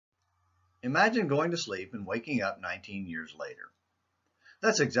Imagine going to sleep and waking up 19 years later.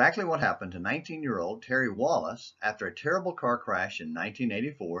 That's exactly what happened to 19-year-old Terry Wallis after a terrible car crash in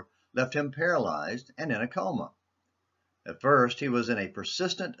 1984 left him paralyzed and in a coma. At first, he was in a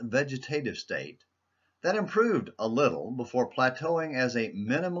persistent vegetative state that improved a little before plateauing as a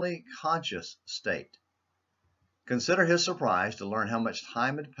minimally conscious state. Consider his surprise to learn how much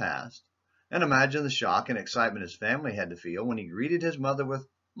time had passed, and imagine the shock and excitement his family had to feel when he greeted his mother with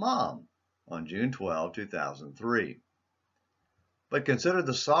 "Mom" on June 12, 2003. But consider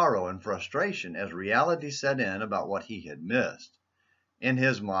the sorrow and frustration as reality set in about what he had missed. In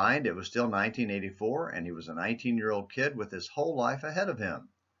his mind, it was still 1984, and he was a 19-year-old kid with his whole life ahead of him.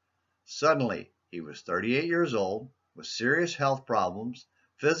 Suddenly, he was 38 years old, with serious health problems,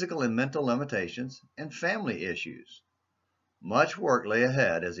 physical and mental limitations, and family issues. Much work lay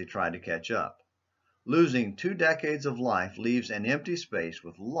ahead as he tried to catch up. Losing 2 decades of life leaves an empty space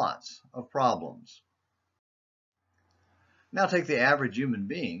with lots of problems. Now take the average human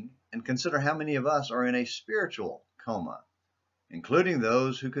being and consider how many of us are in a spiritual coma, including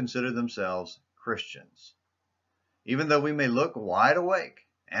those who consider themselves Christians. Even though we may look wide awake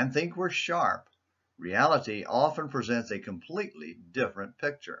and think we're sharp, reality often presents a completely different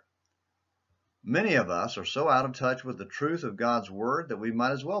picture. Many of us are so out of touch with the truth of God's Word that we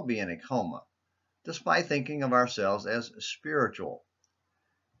might as well be in a coma, despite thinking of ourselves as spiritual.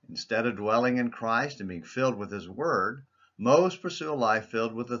 Instead of dwelling in Christ and being filled with His Word, most pursue a life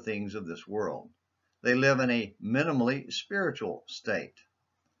filled with the things of this world. They live in a minimally spiritual state.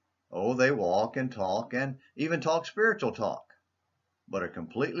 Oh, they walk and even talk spiritual talk, but are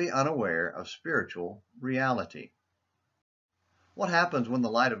completely unaware of spiritual reality. What happens when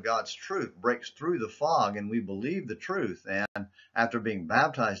the light of God's truth breaks through the fog and we believe the truth and, after being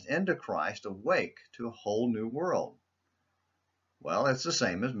baptized into Christ, awake to a whole new world? Well, it's the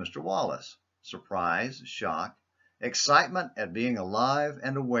same as Mr. Wallis. Surprise, shock, excitement at being alive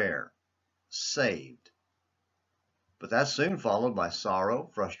and aware, saved. But that's soon followed by sorrow,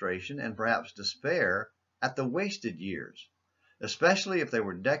 frustration, and perhaps despair at the wasted years, especially if they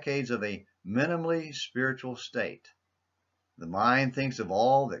were decades of a minimally spiritual state. The mind thinks of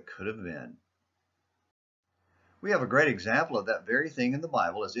all that could have been. We have a great example of that very thing in the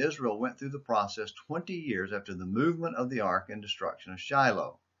Bible as Israel went through the process 20 years after the movement of the ark and destruction of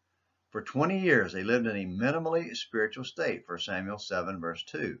Shiloh. For 20 years they lived in a minimally spiritual state, 1 Samuel 7 verse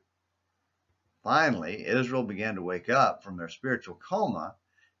 2. Finally, Israel began to wake up from their spiritual coma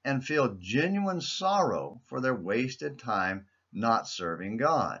and feel genuine sorrow for their wasted time not serving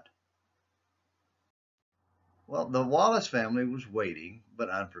God. Well, the Wallis family was waiting but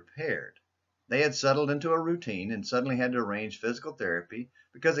unprepared. They had settled into a routine and suddenly had to arrange physical therapy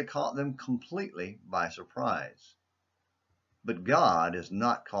because it caught them completely by surprise. But God is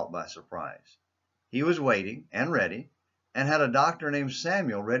not caught by surprise. He was waiting and ready and had a doctor named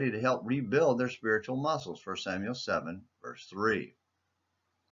Samuel ready to help rebuild their spiritual muscles, 1 Samuel 7 verse 3.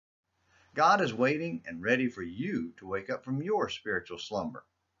 God is waiting and ready for you to wake up from your spiritual slumber.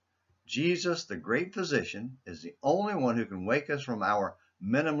 Jesus, the great physician, is the only one who can wake us from our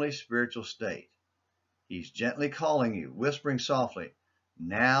minimally spiritual state. He's gently calling you, whispering softly,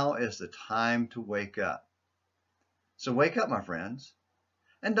 "Now is the time to wake up." So wake up, my friends,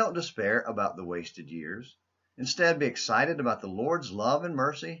 and don't despair about the wasted years. Instead, be excited about the Lord's love and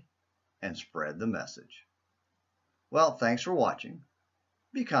mercy and spread the message. Well, thanks for watching.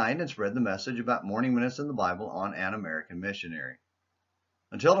 Be kind and spread the message about morning minutes in the Bible on An American Missionary.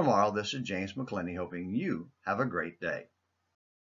 Until tomorrow, this is James McClenny hoping you have a great day.